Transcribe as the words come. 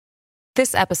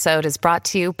This episode is brought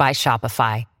to you by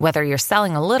Shopify. Whether you're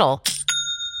selling a little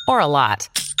or a lot,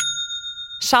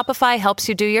 Shopify helps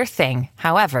you do your thing,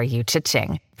 however you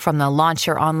cha-ching. From the launch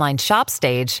your online shop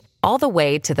stage, all the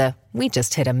way to the we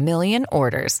just hit 1 million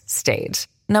orders stage.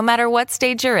 No matter what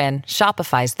stage you're in,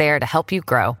 Shopify's there to help you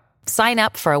grow. Sign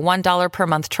up for a $1 per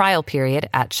month trial period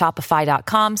at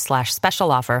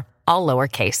shopify.com/special offer, all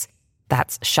lowercase.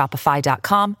 That's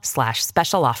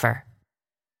shopify.com/special offer.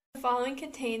 The following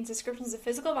contains descriptions of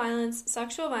physical violence,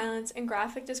 sexual violence, and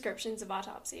graphic descriptions of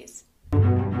autopsies.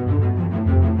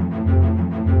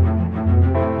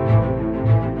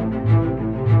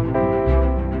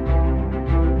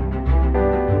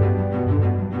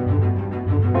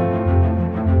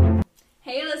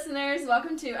 Hey listeners,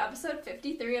 welcome to episode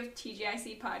 53 of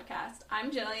TGIC Podcast.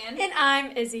 I'm Jillian. And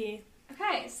I'm Izzy.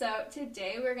 Okay, so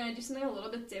today we're going to do something a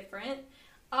little bit different.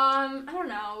 I don't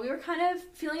know, we were kind of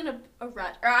feeling a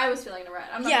rut, or I was feeling a rut.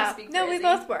 I'm not going to speak for no, Izzy. we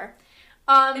both were.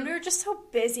 And we were just so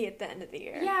busy at the end of the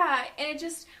year. Yeah, and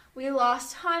we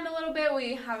lost time a little bit.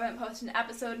 We haven't posted an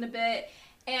episode in a bit,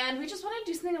 and we just wanted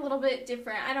to do something a little bit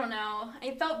different. I don't know.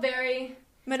 It felt very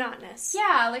monotonous.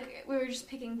 Yeah, like we were just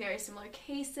picking very similar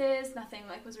cases. Nothing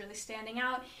like was really standing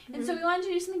out. Mm-hmm. And so we wanted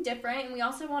to do something different, and we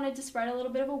also wanted to spread a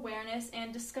little bit of awareness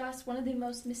and discuss one of the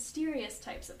most mysterious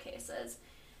types of cases.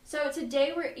 So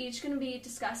today we're each going to be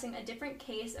discussing a different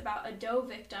case about a Doe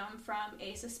victim from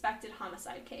a suspected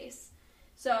homicide case.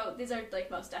 So these are like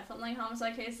most definitely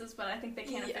homicide cases, but I think they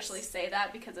can't officially say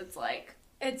that because it's like...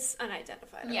 It's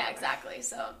unidentified. Yeah, exactly.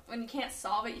 So when you can't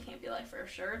solve it, you can't be like for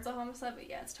sure it's a homicide, but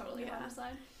yeah, it's totally a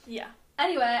homicide. Yeah.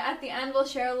 Anyway, at the end we'll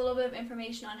share a little bit of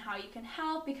information on how you can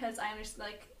help, because I understand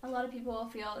like a lot of people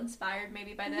feel inspired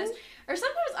maybe by this. Or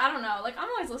sometimes, I don't know, like I'm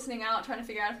always listening out trying to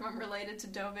figure out if I'm related to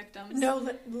Doe victims. No,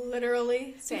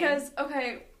 literally. Same. Because,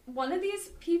 okay, one of these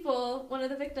people, one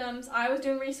of the victims, I was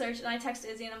doing research and I texted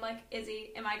Izzy and I'm like, Izzy,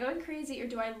 am I going crazy or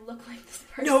do I look like this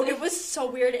person? No, it was so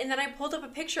weird. And then I pulled up a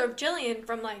picture of Jillian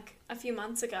from like a few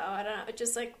months ago. I don't know. It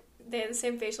just like, they had the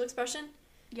same facial expression.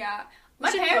 Yeah. My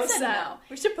parents said that. no.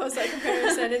 We should post that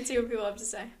comparison and see what people have to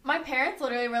say. My parents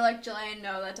literally were like, Jillian,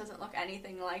 no, that doesn't look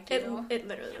anything like you. It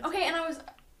literally looks okay, and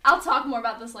I'll talk more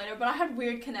about this later, but I had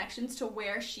weird connections to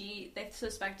where they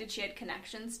suspected she had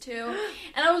connections to,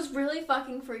 and I was really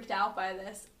fucking freaked out by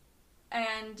this.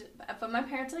 But my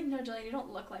parents were like, no, Jillian, you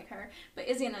don't look like her. But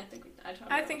Izzy and I think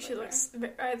I think she looks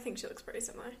pretty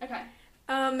similar. Okay.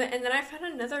 And then I found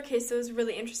another case that was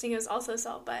really interesting. It was also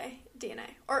solved by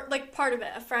DNA. Or, like, part of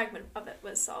it, a fragment of it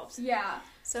was solved. Yeah.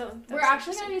 So, we're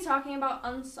actually going to be talking about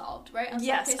unsolved, right?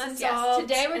 Unsolved cases? Unsolved. Yes,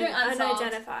 Today we're doing unsolved.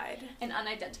 Unidentified. And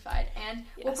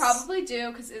we'll probably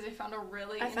do, because Izzy found a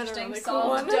really interesting really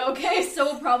solved cool Doe case, so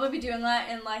we'll probably be doing that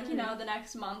in, like, you know, the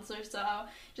next months or so,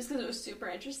 just because it was super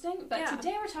interesting. But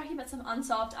today we're talking about some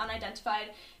unsolved,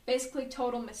 unidentified, basically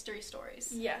total mystery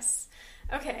stories. Yes.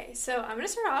 Okay, so I'm going to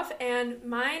start off, and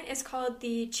mine is called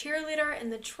The Cheerleader in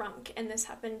the Trunk, and this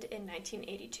happened in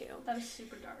 1982. That was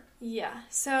super dark. Yeah,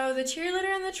 so the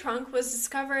cheerleader in the trunk was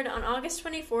discovered on August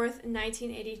 24th,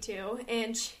 1982,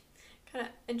 and kind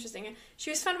of interesting.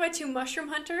 She was found by two mushroom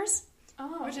hunters,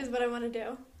 which is what I want to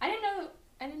do. I didn't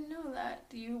know that.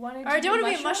 Do you want to? Or I don't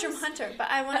want to be a mushroom hunter, but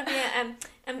I want to be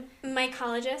a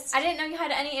mycologist. I didn't know you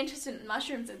had any interest in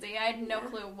mushrooms, Izzy. I had no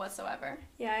clue whatsoever.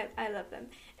 Yeah, I love them.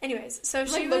 Anyways, so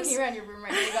she was looking around your room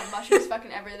right now. You got mushrooms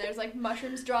fucking everywhere. There's like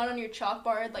mushrooms drawn on your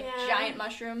chalkboard, like giant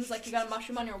mushrooms. Like you got a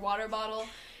mushroom on your water bottle.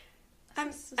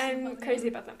 I'm crazy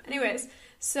about them. Anyways,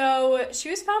 so she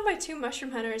was found by two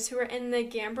mushroom hunters who were in the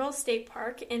Gambrel State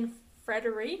Park in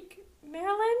Frederick,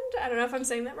 Maryland. I don't know if I'm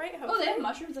saying that right. Hopefully. Oh, they have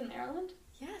mushrooms in Maryland?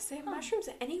 Yes, they have mushrooms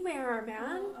anywhere, man.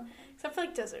 Oh, okay. Except for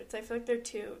like deserts. I feel like they're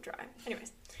too dry.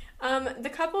 Anyways, the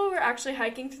couple were actually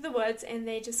hiking through the woods and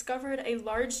they discovered a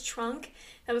large trunk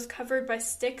that was covered by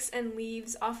sticks and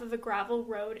leaves off of a gravel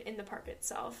road in the park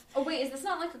itself. Oh wait, is this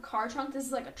not like a car trunk? This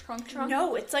is like a trunk?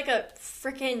 No, it's like a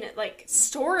freaking like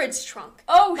storage trunk.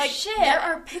 Oh like, shit! There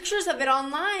are pictures of it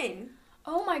online.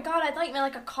 Oh my god, I thought you meant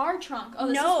like a car trunk. Oh,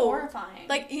 this is horrifying.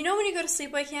 Like, you know when you go to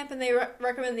sleepaway camp and they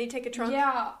recommend that you take a trunk?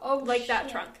 Yeah. Oh, like that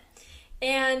trunk.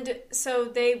 And so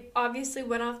they obviously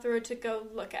went off the road to go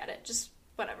look at it. Just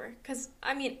whatever. Because,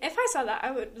 I mean, if I saw that, I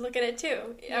would look at it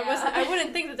too. Yeah. I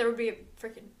wouldn't think that there would be a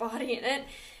freaking body in it.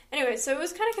 Anyway, so it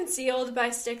was kind of concealed by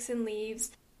sticks and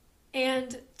leaves.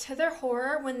 And to their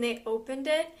horror, when they opened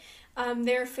it,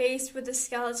 they were faced with the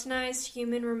skeletonized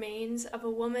human remains of a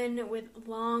woman with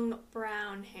long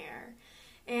brown hair.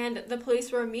 And the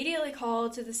police were immediately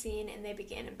called to the scene and they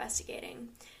began investigating.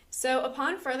 So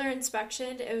upon further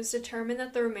inspection, it was determined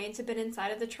that the remains had been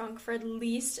inside of the trunk for at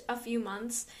least a few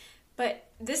months, But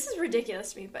this is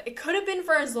ridiculous to me, but it could have been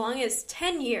for as long as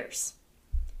 10 years,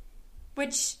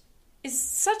 which is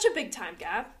such a big time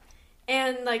gap.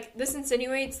 And, like, this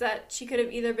insinuates that she could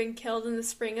have either been killed in the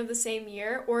spring of the same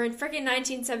year or in freaking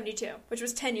 1972, which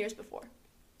was 10 years before.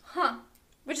 Huh.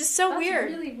 Which is so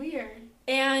weird. That's really weird.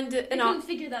 And they couldn't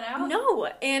figure that out? No.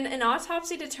 And an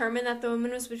autopsy determined that the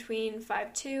woman was between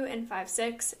 5'2" and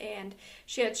 5'6", and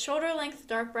she had shoulder-length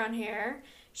dark brown hair.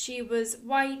 She was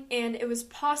white, and it was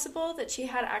possible that she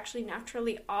had actually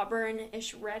naturally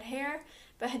auburn-ish red hair,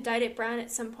 but had dyed it brown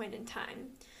at some point in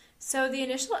time. So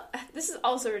this is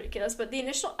also ridiculous, but the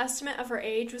initial estimate of her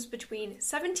age was between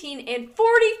 17 and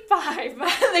 45.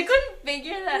 They couldn't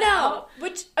figure that out. No,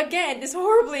 which, again, is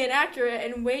horribly inaccurate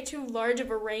and way too large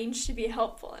of a range to be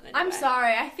helpful in any way. I'm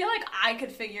sorry. I feel like I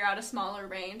could figure out a smaller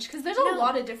range, because there's a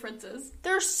lot of differences.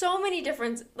 There are so many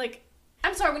differences, like...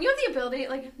 I'm sorry, when you have the ability,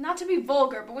 like, not to be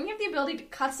vulgar, but when you have the ability to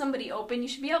cut somebody open, you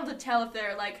should be able to tell if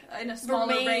they're, like, in a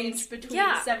smaller range between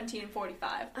 17 and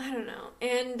 45. I don't know.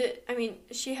 And, I mean,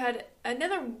 she had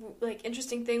another, like,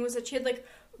 interesting thing was that she had, like,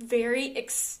 very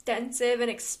extensive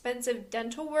and expensive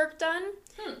dental work done,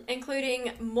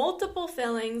 including multiple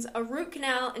fillings, a root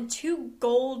canal, and 2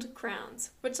 gold crowns,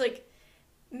 which, like,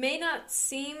 may not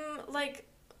seem like...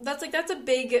 That's a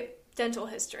big... dental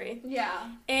history.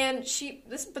 Yeah. And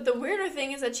but the weirder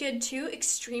thing is that she had 2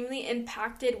 extremely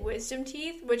impacted wisdom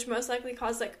teeth, which most likely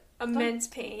caused, like, immense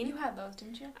pain. You had those,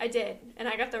 didn't you? I did, and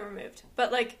I got them removed.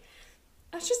 But, like,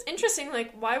 that's just interesting.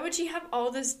 Like, why would she have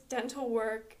all this dental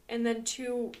work and then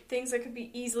 2 things that could be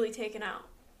easily taken out?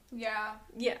 Yeah.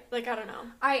 Yeah, like, I don't know.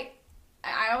 I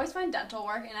always find dental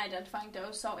work and identifying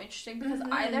those so interesting because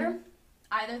either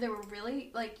they were really,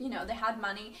 like, you know, they had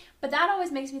money, but that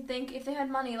always makes me think, if they had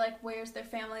money, like, where's their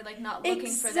family, like, not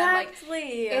looking for them, like,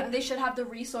 if they should have the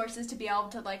resources to be able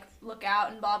to, like, look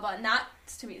out and blah, blah, and that,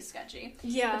 to me, is sketchy.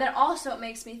 Yeah. But then also it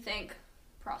makes me think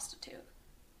prostitute.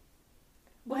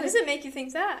 Why does it make you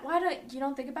think that? You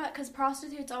don't think about it? Because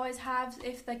prostitutes always have,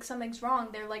 if, like, something's wrong,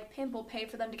 their, like, pimp will pay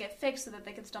for them to get fixed so that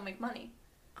they can still make money.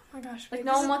 Oh my gosh. Like,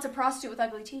 no one wants a prostitute with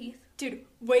ugly teeth. Dude,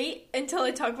 wait until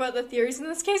I talk about the theories in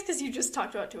this case, because you just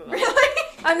talked about 2 of them. Really?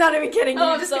 I'm not even kidding you.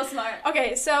 Oh, I'm so smart.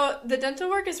 Okay, so the dental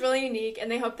work is really unique, and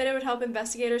they hope that it would help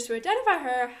investigators to identify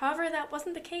her. However, that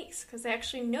wasn't the case, because they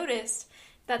actually noticed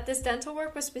that this dental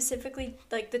work was specifically,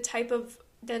 like, the type of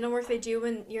dental work they do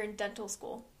when you're in dental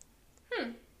school.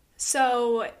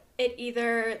 So it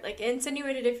either, like,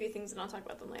 insinuated a few things, and I'll talk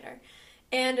about them later.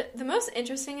 And the most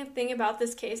interesting thing about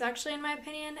this case, actually, in my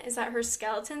opinion, is that her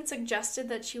skeleton suggested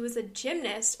that she was a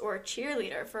gymnast or a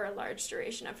cheerleader for a large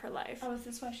duration of her life. Oh, is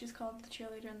this why she's called the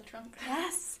cheerleader in the trunk?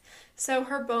 Yes. So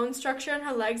her bone structure in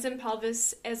her legs and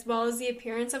pelvis, as well as the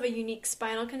appearance of a unique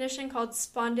spinal condition called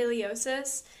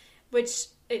spondylosis, which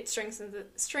it strengthens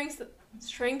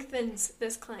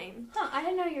this claim. Huh, I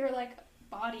didn't know your, like,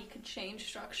 body could change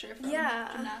structure from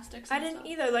gymnastics and I didn't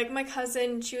either. Like, my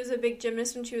cousin, she was a big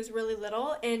gymnast when she was really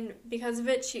little, and because of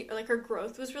it, her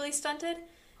growth was really stunted.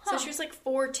 So she was, like,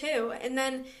 4'2", and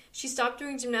then she stopped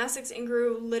doing gymnastics and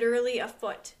grew literally a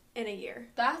foot in a year.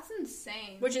 That's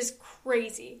insane. Which is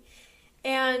crazy.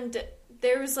 And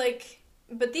there was, like...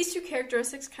 But these 2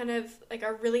 characteristics kind of, like,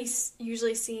 are really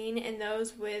usually seen in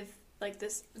those with, like,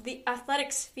 the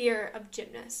athletic sphere of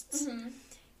gymnasts. Mm-hmm.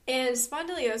 And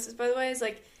spondylosis, by the way, is,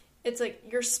 like, it's, like,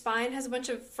 your spine has a bunch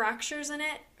of fractures in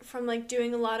it from, like,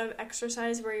 doing a lot of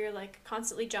exercise where you're, like,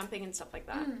 constantly jumping and stuff like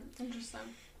that. Interesting.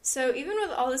 So even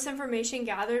with all this information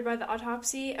gathered by the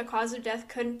autopsy, a cause of death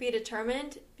couldn't be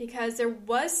determined because there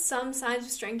was some signs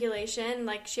of strangulation,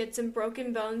 like she had some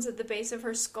broken bones at the base of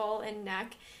her skull and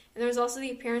neck, and there was also the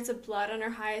appearance of blood on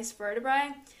her highest vertebrae.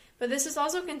 But this is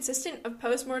also consistent of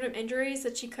post-mortem injuries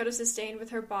that she could have sustained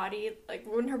with her body, like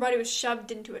when her body was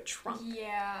shoved into a trunk.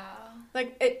 Yeah.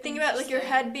 Like, think about, like, your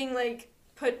head being, like,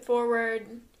 put forward.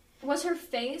 Was her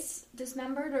face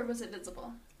dismembered or was it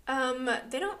visible?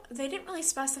 They didn't really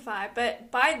specify, but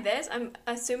by this, I'm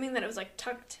assuming that it was, like,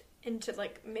 tucked into,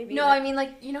 like, maybe... No, I mean,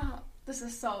 like, you know how, this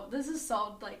is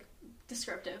so, like,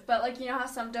 descriptive, but, like, you know how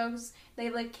some dogs,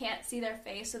 they, like, can't see their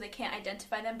face, so they can't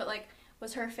identify them, but, like,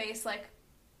 was her face, like,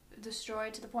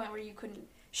 destroyed to the point where you couldn't...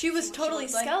 She was totally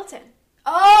skeleton.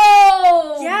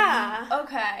 Oh! Yeah.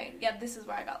 Okay. Yeah, this is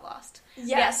where I got lost. Yes.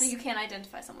 Yeah, so you can't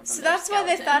identify someone from So their that's skeleton.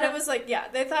 why they thought it was, like,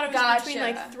 they thought it was Gotcha. between,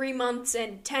 like, 3 months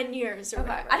and 10 years or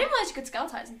whatever. I didn't realize you could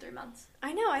skeletize in 3 months.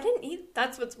 I know, I didn't either.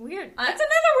 That's what's weird. That's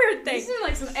another weird thing. These seem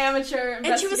like some amateur investigators.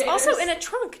 And she was also in a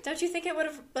trunk. Don't you think it would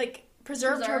have, like,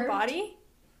 preserved her body?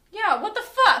 Yeah, what the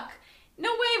fuck? No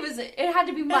way was it. It had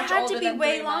to be much older than 3 months. It had to be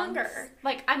way longer.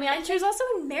 Like, I mean, and she was also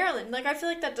in Maryland. Like, I feel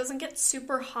like that doesn't get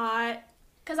super hot.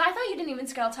 Because I thought you didn't even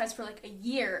skeletonize for, like, a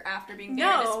year after being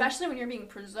buried, especially when you're being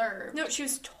preserved. No, she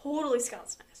was totally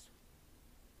skeletonized.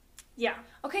 Yeah.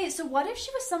 Okay, so what if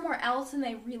she was somewhere else and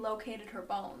they relocated her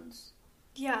bones?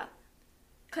 Yeah.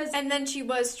 And then she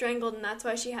was strangled, and that's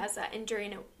why she has that injury,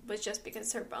 and it was just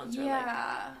because her bones were,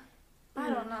 I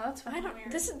don't know, that's fucking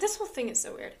weird. This whole thing is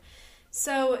so weird.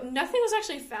 So, nothing was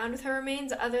actually found with her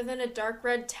remains other than a dark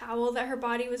red towel that her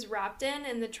body was wrapped in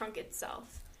and the trunk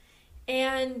itself.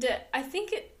 And I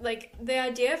think, the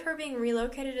idea of her being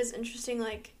relocated is interesting,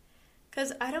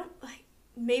 because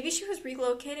maybe she was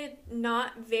relocated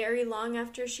not very long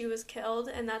after she was killed,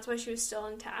 and that's why she was still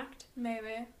intact.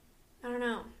 Maybe. I don't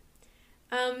know.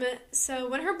 So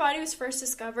when her body was first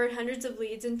discovered, hundreds of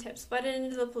leads and tips flooded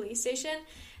into the police station.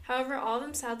 However, all of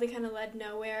them sadly kind of led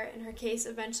nowhere, and her case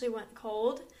eventually went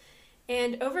cold.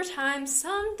 And over time,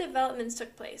 some developments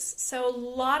took place. So a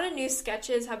lot of new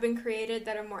sketches have been created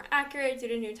that are more accurate due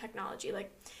to new technology.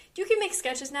 Like, you can make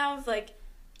sketches now of,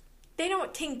 they know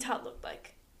what King Tut looked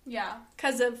like. Yeah.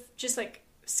 Because of just,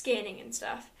 scanning and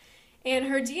stuff. And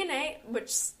her DNA,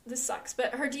 which, this sucks,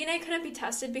 but her DNA couldn't be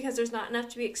tested because there's not enough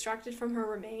to be extracted from her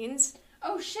remains.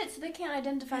 Oh, shit, so they can't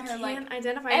identify her, They can't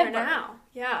identify ever. her now.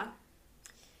 Yeah.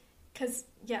 Because,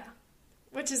 yeah.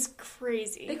 Which is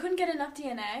crazy. They couldn't get enough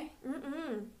DNA?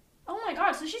 Mm-mm. Oh my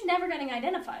god, so she's never getting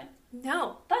identified.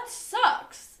 No. That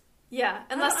sucks. Yeah,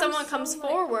 unless someone comes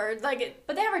forward,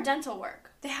 But they have her dental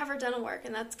work. They have her dental work,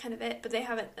 and that's kind of it. But it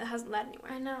hasn't led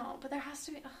anywhere. I know, but there has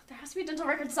to be a dental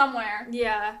record somewhere.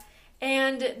 Yeah.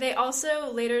 And they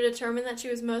also later determined that she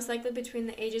was most likely between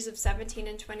the ages of 17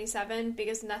 and 27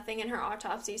 because nothing in her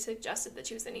autopsy suggested that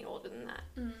she was any older than that.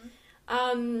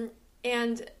 Mm.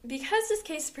 And because this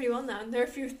case is pretty well known, there are a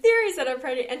few theories that are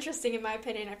pretty interesting in my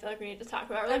opinion. I feel like we need to talk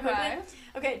about really quickly.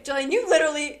 Okay, Jillian, you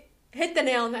literally hit the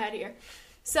nail on the head here.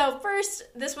 So first,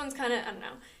 this one's kind of, I don't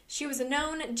know. She was a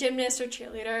known gymnast or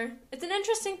cheerleader. It's an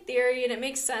interesting theory, and it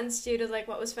makes sense due to,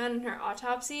 what was found in her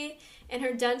autopsy. And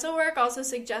her dental work also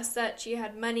suggests that she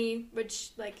had money, which,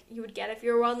 you would get if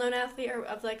you're a well-known athlete or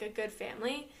of, a good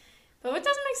family. But what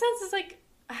doesn't make sense is,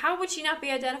 how would she not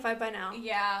be identified by now?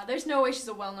 Yeah, there's no way she's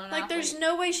a well-known athlete. There's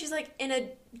no way she's, in a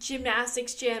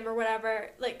gymnastics gym or whatever.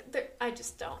 I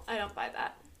don't buy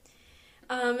that.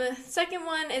 Second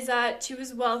one is that she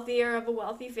was wealthy or of a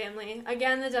wealthy family.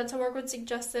 Again, the dental work would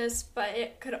suggest this, but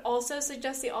it could also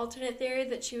suggest the alternate theory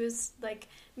that she was,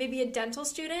 maybe a dental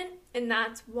student, and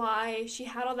that's why she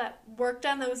had all that work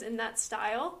done that was in that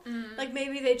style. Mm.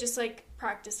 Maybe they just,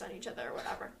 practiced on each other or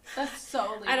whatever. That's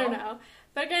so illegal. I don't know.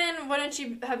 But again, wouldn't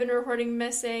she have been reporting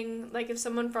missing, if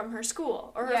someone from her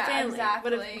school or her family?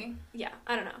 Exactly.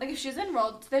 I don't know. If she was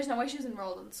enrolled, there's no way she was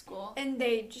enrolled in school. And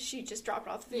she just dropped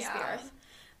off the face of the earth.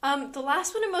 The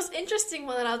last one and most interesting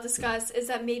one that I'll discuss is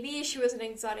that maybe she was an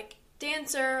exotic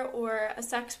dancer or a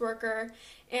sex worker,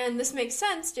 and this makes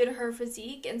sense due to her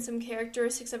physique and some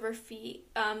characteristics of her feet.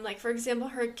 For example,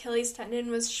 her Achilles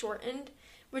tendon was shortened,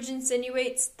 which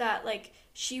insinuates that,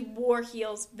 she wore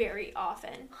heels very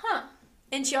often. Huh.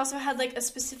 And she also had, a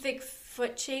specific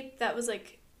foot shape that was,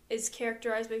 is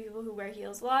characterized by people who wear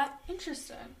heels a lot.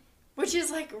 Interesting. Which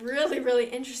is, really, really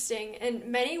interesting. And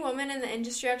many women in the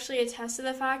industry actually attest to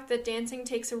the fact that dancing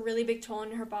takes a really big toll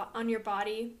on your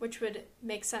body, which would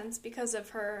make sense because of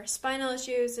her spinal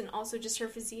issues and also just her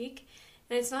physique.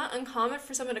 And it's not uncommon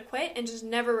for someone to quit and just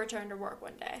never return to work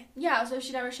one day. Yeah, so if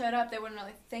she never showed up, they wouldn't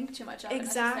really think too much of it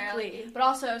necessarily. But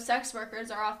also, sex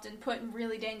workers are often put in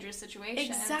really dangerous situations.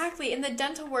 Exactly. In the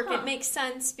dental work, it makes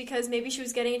sense because maybe she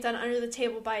was getting it done under the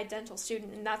table by a dental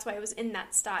student, and that's why it was in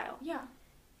that style. Yeah.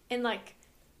 And,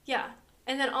 yeah.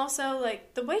 And then also,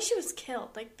 the way she was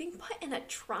killed, being put in a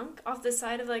trunk off the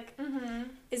side of,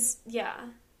 is, yeah.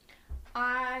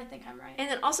 I think I'm right. And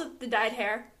then also the dyed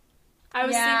hair. I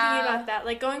was thinking about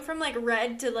that. Going from,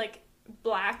 red to,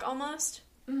 black almost.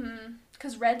 Mm-hmm.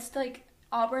 Because red's,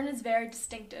 auburn is very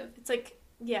distinctive. It's,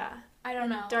 yeah. I don't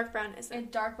know. Dark brown isn't. And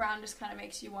dark brown just kind of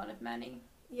makes you one of many.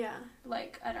 Yeah.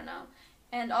 I don't know.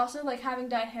 And also, having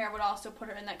dyed hair would also put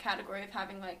her in that category of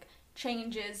having,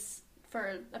 changes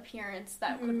for appearance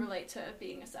that could relate to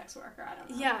being a sex worker. I don't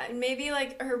know. Yeah, and maybe,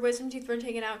 her wisdom teeth were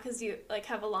taken out because you,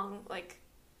 have a long,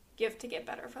 you have to get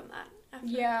better from that. After.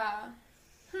 Yeah.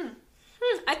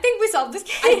 I think we solved this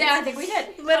case. I think we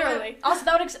did. Literally. Also,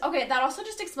 that also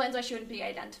just explains why she wouldn't be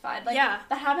identified. That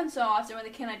happens so often when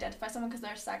they can't identify someone because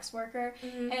they're a sex worker,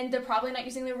 and they're probably not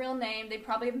using their real name. They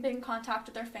probably haven't been in contact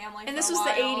with their family and for this a was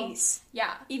while. the 80s.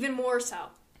 Yeah. Even more so.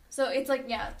 So it's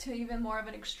to even more of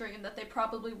an extreme that they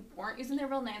probably weren't using their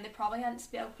real name. They probably hadn't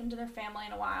spoken to their family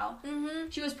in a while. Mm-hmm.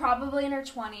 She was probably in her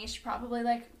 20s. She probably,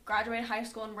 graduated high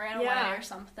school and ran away or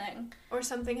something. Or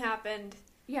something happened.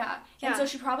 Yeah. And so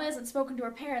she probably hasn't spoken to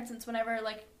her parents since whenever,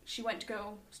 like, she went to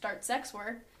go start sex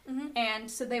work. Mm-hmm. And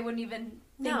so they wouldn't even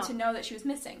think to know that she was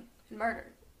missing and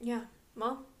murdered. Yeah.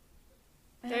 Well,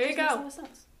 there you go.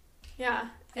 Yeah.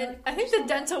 I think the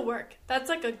dental work, that's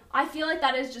like a... I feel like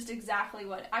that is just exactly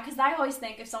what... Because I always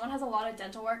think if someone has a lot of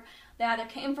dental work, they either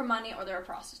came for money or they're a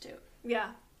prostitute.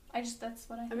 Yeah. That's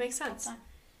what I think. That makes sense.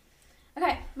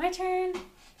 Okay, my turn.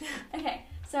 Okay,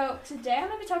 so today I'm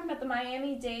going to be talking about the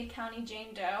Miami-Dade County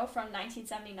Jane Doe from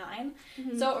 1979.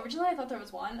 Mm-hmm. So originally I thought there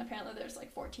was one. Apparently there's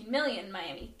like 14 million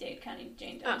Miami-Dade County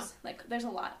Jane Does. Oh. Like there's a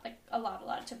lot. Like a lot.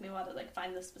 It took me a while to like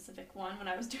find the specific one when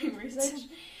I was doing research.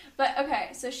 But okay,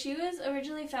 so she was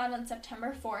originally found on September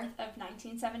 4th of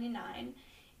 1979.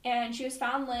 And she was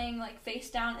found laying, like, face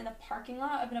down in the parking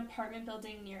lot of an apartment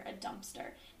building near a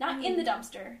dumpster. Not in the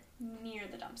dumpster, near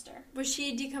the dumpster. Was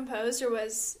she decomposed, or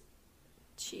was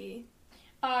she...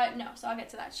 No, so I'll get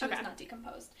to that. She was not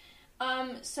decomposed.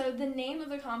 So the name of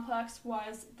the complex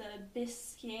was the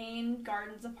Biscayne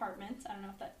Gardens Apartments. I don't know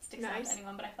if that sticks out to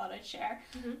anyone, but I thought I'd share.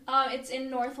 Mm-hmm. It's in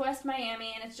northwest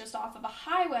Miami, and it's just off of a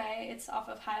highway. It's off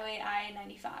of Highway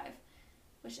I-95.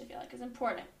 Which I feel like is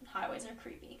important. Highways are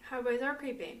creepy. Highways are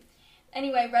creepy.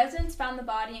 Anyway, residents found the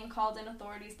body and called in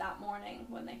authorities that morning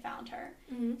when they found her.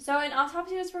 Mm-hmm. So an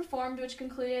autopsy was performed, which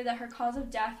concluded that her cause of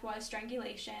death was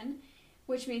strangulation,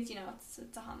 which means,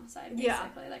 it's a homicide,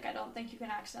 basically. Yeah. Like, I don't think you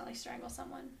can accidentally strangle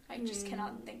someone. I just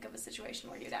cannot think of a situation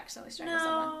where you'd accidentally strangle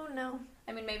someone. No.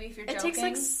 I mean, maybe if you're joking. It takes,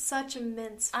 like, such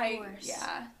immense force.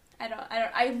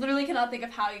 I literally cannot think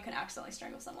of how you can accidentally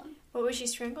strangle someone. What was she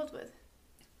strangled with?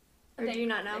 Or do you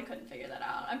not know? They couldn't figure that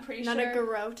out. I'm pretty sure. Not a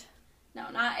garrote? No,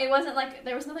 it wasn't like,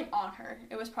 there was nothing on her.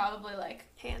 It was probably like...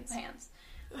 Hands.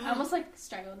 I almost like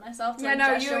strangled myself to what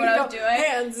I was doing.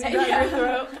 Hands in your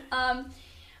throat.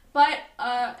 But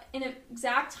an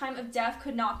exact time of death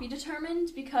could not be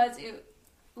determined because it,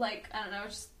 like, I don't know,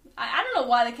 I don't know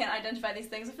why they can't identify these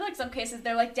things. I feel like some cases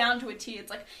they're like down to a T.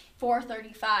 It's like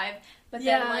 4:35, but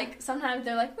then like sometimes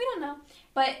they're like, we don't know.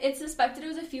 But it's suspected it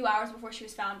was a few hours before she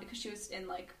was found because she was in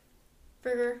like...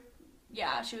 Burger.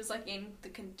 Yeah, she was like in the...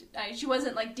 she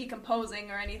wasn't like decomposing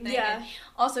or anything. Yeah. And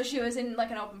also, she was in like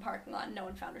an open parking lot and no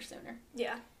one found her sooner.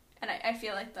 Yeah. And I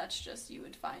feel like that's just, you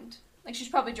would find... Like, she's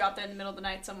probably dropped there in the middle of the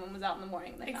night, someone was out in the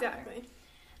morning and they Exactly.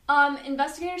 found her.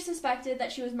 Investigators suspected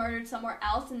that she was murdered somewhere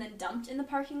else and then dumped in the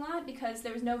parking lot because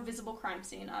there was no visible crime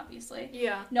scene, obviously.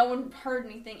 Yeah. No one heard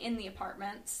anything in the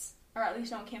apartments. Or at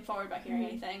least no one came forward by hearing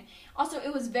anything. Also,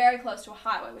 it was very close to a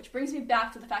highway, which brings me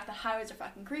back to the fact that highways are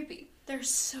fucking creepy. They're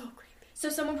so creepy. So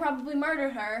someone probably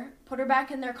murdered her, put her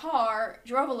back in their car,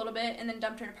 drove a little bit, and then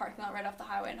dumped her in a parking lot right off the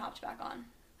highway and hopped back on.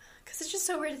 Because it's just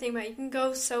so weird to think about. You can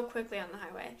go so quickly on the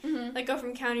highway. Mm-hmm. Like, go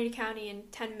from county to county in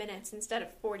 10 minutes instead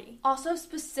of 40. Also,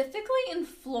 specifically in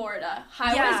Florida,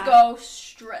 highways go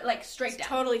straight down.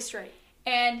 Totally straight.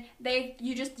 And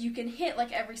you can hit,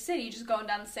 like, every city just going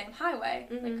down the same highway.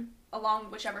 Mm-hmm. Like,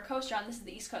 along whichever coast you're on. This is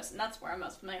the East Coast, and that's where I'm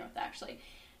most familiar with, actually.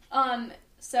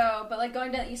 But, like,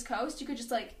 going down the East Coast, you could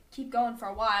just, like, keep going for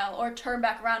a while, or turn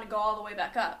back around and go all the way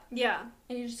back up. Yeah.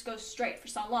 And you just go straight for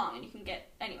so long, and you can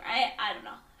get anywhere. I don't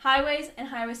know. Highways, and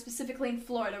highways specifically in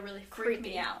Florida, really freak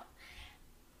me out.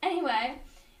 Anyway,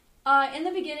 in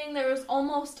the beginning, there was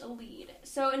almost a lead.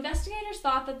 So, investigators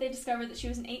thought that they discovered that she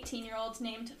was an 18-year-old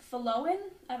named Fallowin.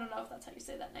 I don't know if that's how you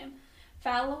say that name.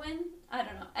 Fallowin? I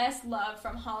don't know. S. Love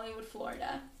from Hollywood,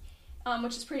 Florida,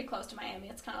 which is pretty close to Miami.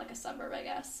 It's kind of like a suburb, I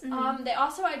guess. Mm-hmm. They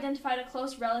also identified a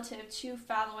close relative to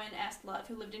Fallowin, S. Love,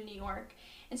 who lived in New York.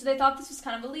 And so they thought this was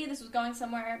kind of a lead, this was going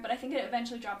somewhere, but I think it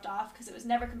eventually dropped off because it was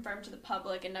never confirmed to the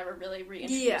public and never really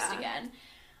reintroduced again.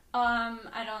 I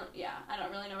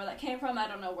don't really know where that came from. I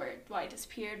don't know why it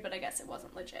disappeared, but I guess it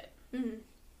wasn't legit.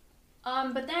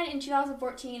 Mm-hmm. But then in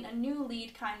 2014, a new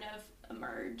lead kind of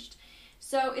emerged.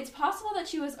 So it's possible that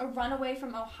she was a runaway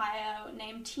from Ohio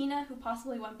named Tina, who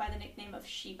possibly went by the nickname of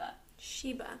Sheba.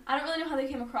 Sheba. I don't really know how they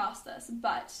came across this,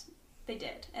 but they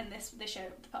did, and they shared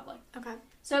it with the public. Okay.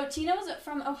 So Tina was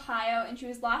from Ohio, and she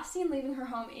was last seen leaving her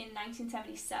home in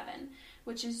 1977,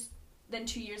 which is then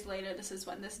 2 years later, this is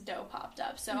when this doe popped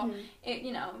up. So,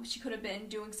 she could have been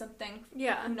doing something,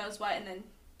 who knows what, and then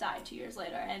died 2 years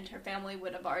later, and her family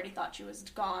would have already thought she was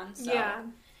gone, so... Yeah.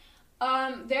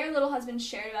 Very little has been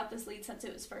shared about this lead since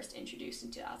it was first introduced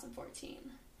in 2014.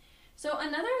 So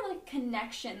another,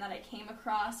 connection that I came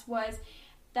across was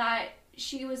that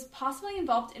she was possibly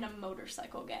involved in a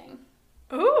motorcycle gang.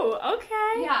 Ooh,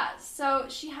 okay. Yeah, so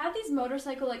she had these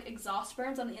motorcycle, exhaust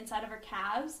burns on the inside of her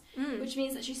calves, which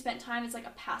means that she spent time as, a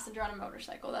passenger on a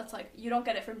motorcycle. That's, you don't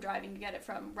get it from driving, you get it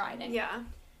from riding. Yeah.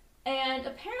 And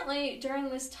apparently, during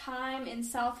this time in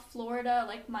South Florida,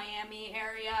 like Miami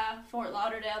area, Fort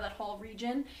Lauderdale, that whole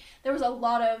region, there was a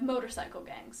lot of motorcycle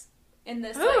gangs. In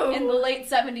this, like, in the late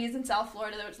 70s in South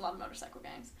Florida, there was a lot of motorcycle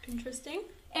gangs. Interesting.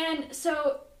 And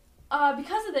so,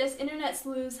 because of this, internet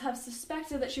sleuths have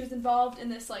suspected that she was involved in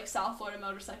this, like, South Florida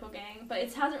motorcycle gang, but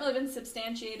it hasn't really been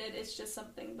substantiated. It's just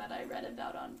something that I read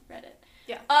about on Reddit.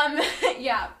 Yeah.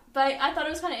 Yeah, but I thought it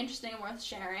was kind of interesting and worth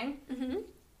sharing. Mm-hmm.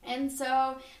 And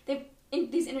so,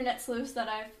 these internet sleuths that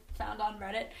I've found on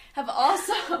Reddit have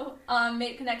also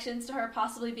made connections to her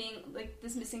possibly being, like,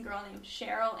 this missing girl named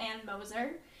Cheryl Ann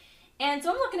Moser. And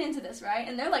so I'm looking into this, right?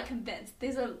 And they're, like, convinced.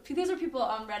 These are people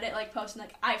on Reddit, like, posting,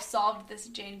 like, I've solved this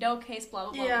Jane Doe case, blah,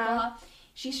 blah, blah, blah, blah.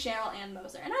 She's Cheryl Ann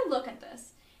Moser. And I look at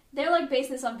this. They're, like,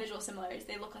 basing this on visual similarities.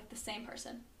 They look like the same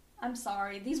person. I'm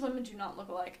sorry. These women do not look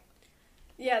alike.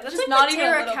 Yeah, that's just like not the even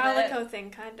Tara a little Calico bit. thing,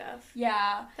 kind of.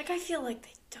 Yeah. Like, I feel like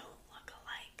they don't look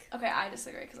alike. Okay, I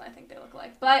disagree because I think they look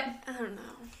alike. But I don't know.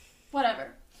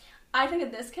 Whatever. I think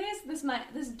in this case,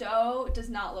 this Doe does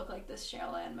not look like this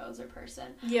Cheryl Ann Moser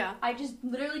person. Yeah. I just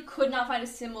literally could not find a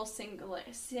single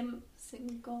similarity. Single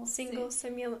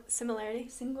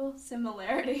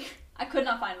similarity. I could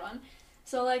not find one.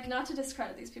 So, like, not to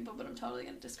discredit these people, but I'm totally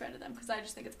going to discredit them because I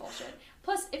just think it's bullshit.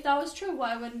 Plus, if that was true,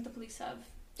 why wouldn't the police have...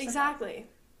 Exactly.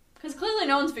 Because clearly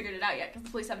no one's figured it out yet because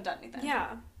the police haven't done anything.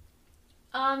 Yeah.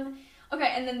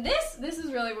 Okay, and then this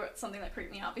is really something that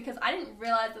creeped me out because I didn't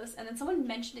realize this, and then someone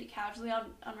mentioned it casually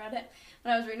on Reddit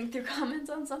when I was reading through comments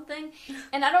on something,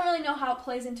 and I don't really know how it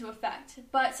plays into effect,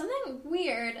 but something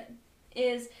weird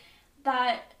is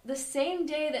that the same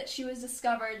day that she was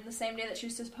discovered, and the same day that she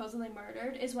was supposedly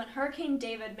murdered, is when Hurricane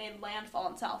David made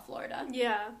landfall in South Florida.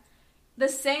 Yeah. The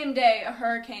same day a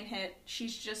hurricane hit,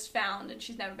 she's just found, and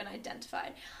she's never been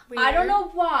identified. Weird. I don't know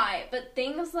why, but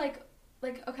things like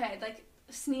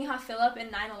Sneha Phillip in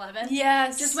 9/11.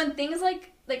 Yes. Just when things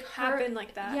like happen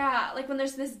like that. Yeah, like when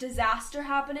there's this disaster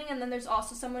happening and then there's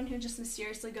also someone who just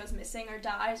mysteriously goes missing or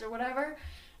dies or whatever,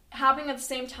 happening at the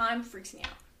same time freaks me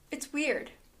out. It's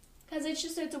weird. Because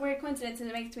it's a weird coincidence and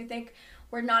it makes me think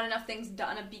were not enough things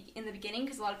done in the beginning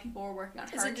because a lot of people were working on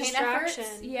hurricane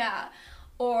efforts. Yeah.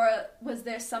 Or was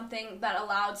there something that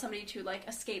allowed somebody to, like,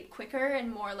 escape quicker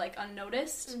and more, like,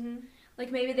 unnoticed? Mm-hmm.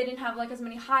 Like, maybe they didn't have, like, as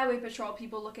many highway patrol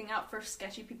people looking out for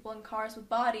sketchy people in cars with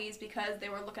bodies because they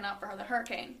were looking out for the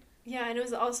hurricane. Yeah, and it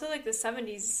was also, like, the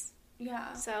 70s.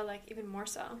 Yeah. So, like, even more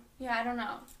so. Yeah, I don't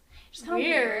know. Just kind of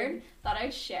weird. Thought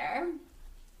I'd share.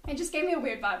 It just gave me a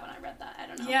weird vibe when I read that. I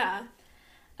don't know. Yeah.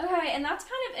 Okay, and that's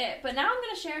kind of it. But now I'm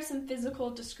going to share some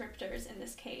physical descriptors in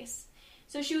this case.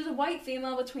 So she was a white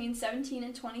female between 17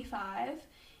 and 25,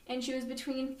 and she was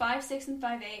between 5'6" and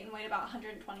 5'8", and weighed about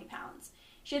 120 pounds.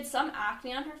 She had some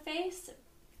acne on her face,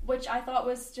 which I thought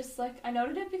was just, like, I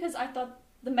noted it because I thought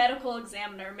the medical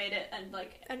examiner made it a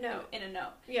note. In a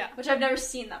note. Yeah. Which I've never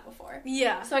seen that before.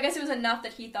 Yeah. So I guess it was enough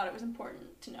that he thought it was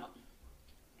important to note.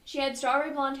 She had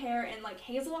strawberry blonde hair and, like,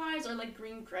 hazel eyes or, like,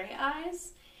 green-gray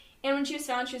eyes. And when she was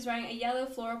found, she was wearing a yellow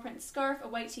floral print scarf, a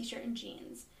white t-shirt, and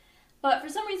jeans. But for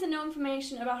some reason, no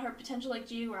information about her potential, like,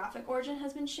 geographic origin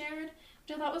has been shared,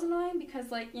 which I thought was annoying because,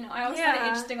 like, you know, I always find it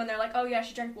interesting when they're like, oh, yeah,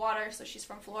 she drank water, so she's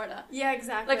from Florida. Yeah,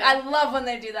 exactly. Like, I love when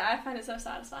they do that. I find it so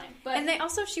satisfying. But and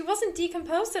she wasn't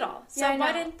decomposed at all. So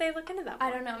why didn't they look into that more?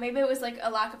 I don't know. Maybe it was, like,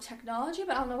 a lack of technology,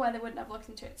 but I don't know why they wouldn't have looked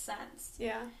into it since.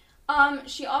 Yeah.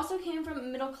 She also came from a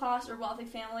middle-class or wealthy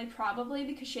family, probably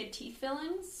because she had teeth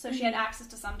fillings, so she had access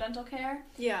to some dental care.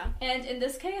 Yeah. And in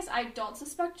this case, I don't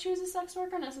suspect she was a sex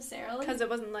worker necessarily. Because it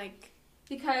wasn't, like...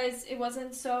 Because it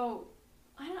wasn't so...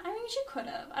 I mean, she could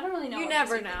have. I don't really know. You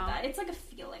never know. That. It's like a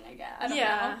feeling, I guess. I don't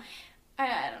know.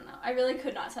 I don't know. I really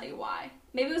could not tell you why.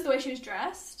 Maybe it was the way she was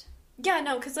dressed. Yeah,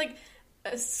 no, because, like,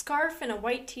 a scarf and a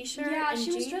white t-shirt and she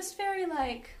jeans. was dressed very,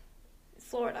 like...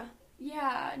 Florida.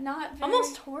 Yeah, not very...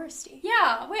 Almost touristy.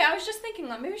 Yeah, wait, I was just thinking,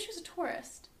 like, maybe she was a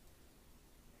tourist.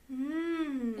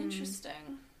 Hmm.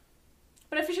 Interesting.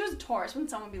 But if she was a tourist, wouldn't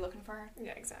someone be looking for her?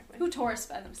 Yeah, exactly. Who tourists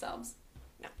by themselves?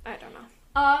 No, I don't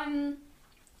know.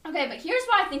 Okay, but here's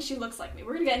why I think she looks like me.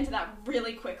 We're gonna get into that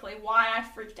really quickly, why I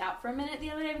freaked out for a minute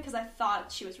the other day, because I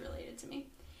thought she was related to me.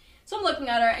 So I'm looking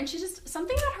at her, and she's just...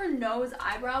 Something about her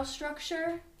nose-eyebrow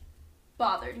structure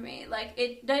bothered me. Like,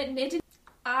 it didn't...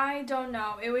 I don't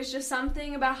know. It was just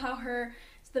something about how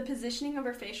the positioning of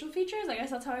her facial features, I guess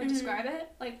that's how I describe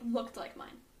it, like, looked like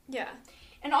mine. Yeah.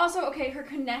 And also, okay, her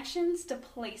connections to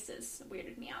places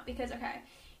weirded me out. Because, okay,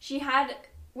 she had,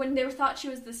 when they thought she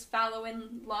was this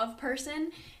fallow-in-love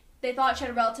person, they thought she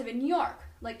had a relative in New York,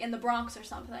 like in the Bronx or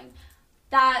something.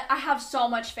 That, I have so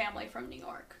much family from New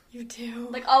York. You do?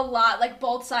 Like, a lot. Like,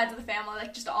 both sides of the family,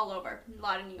 like, just all over. A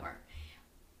lot in New York.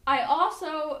 I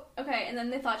also, and then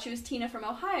they thought she was Tina from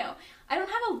Ohio. I don't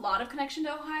have a lot of connection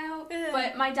to Ohio,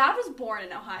 but my dad was born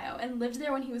in Ohio and lived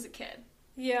there when he was a kid.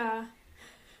 Yeah.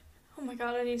 Oh my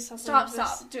god, I need to stop.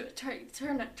 Do it. Turn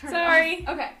Sorry. it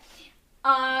off.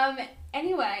 Okay.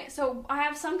 Anyway, so I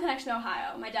have some connection to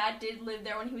Ohio. My dad did live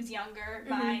there when he was younger.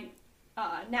 My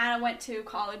Nana went to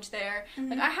college there.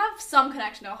 Like, I have some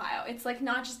connection to Ohio. It's, like,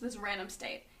 not just this random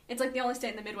state. It's, like, the only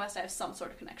state in the Midwest I have some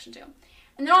sort of connection to.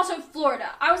 And then also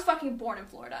Florida. I was fucking born in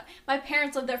Florida. My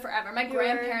parents lived there forever. My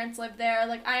grandparents lived there.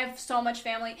 Like, I have so much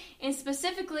family, and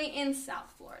specifically in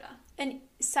South Florida. And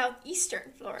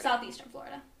southeastern Florida. Southeastern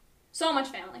Florida. So much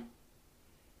family.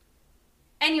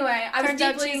 Anyway, I was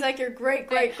deeply... she's like your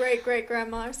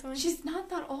great-great-great-great-grandma or something. She's not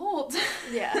that old.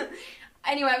 Yeah.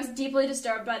 Anyway, I was deeply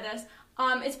disturbed by this.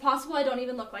 It's possible I don't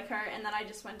even look like her, and then I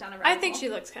just went down a rabbit hole. I think she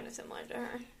looks kind of similar to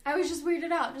her. I was just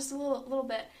weirded out, just a little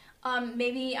bit.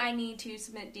 Maybe I need to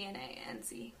submit DNA and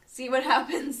see what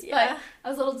happens. Yeah. But I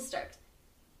was a little disturbed.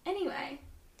 Anyway,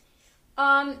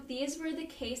 these were the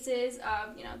cases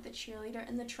of, the cheerleader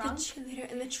in the trunk. The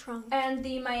cheerleader in the trunk. And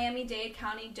the Miami-Dade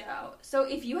County doe. So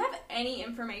if you have any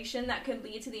information that could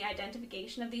lead to the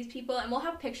identification of these people, and we'll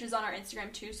have pictures on our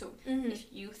Instagram too, so if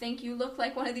you think you look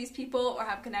like one of these people or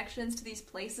have connections to these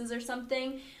places or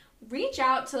something, reach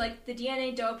out to, like, the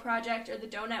DNA Doe Project or the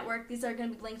Doe Network. These are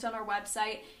going to be linked on our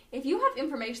website. If you have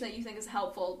information that you think is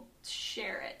helpful,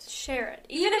 share it. Share it.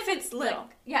 Even if it's little.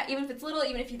 Even if it's little,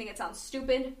 even if you think it sounds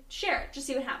stupid, share it. Just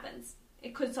see what happens.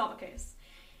 It could solve a case.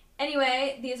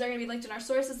 Anyway, these are going to be linked in our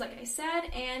sources, like I said,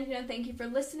 and, thank you for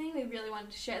listening. We really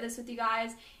wanted to share this with you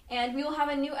guys. And we will have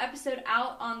a new episode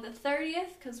out on the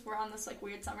 30th, because we're on this, like,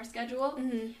 weird summer schedule.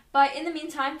 But in the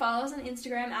meantime, follow us on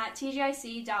Instagram at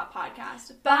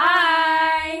tgic.podcast.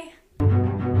 Bye!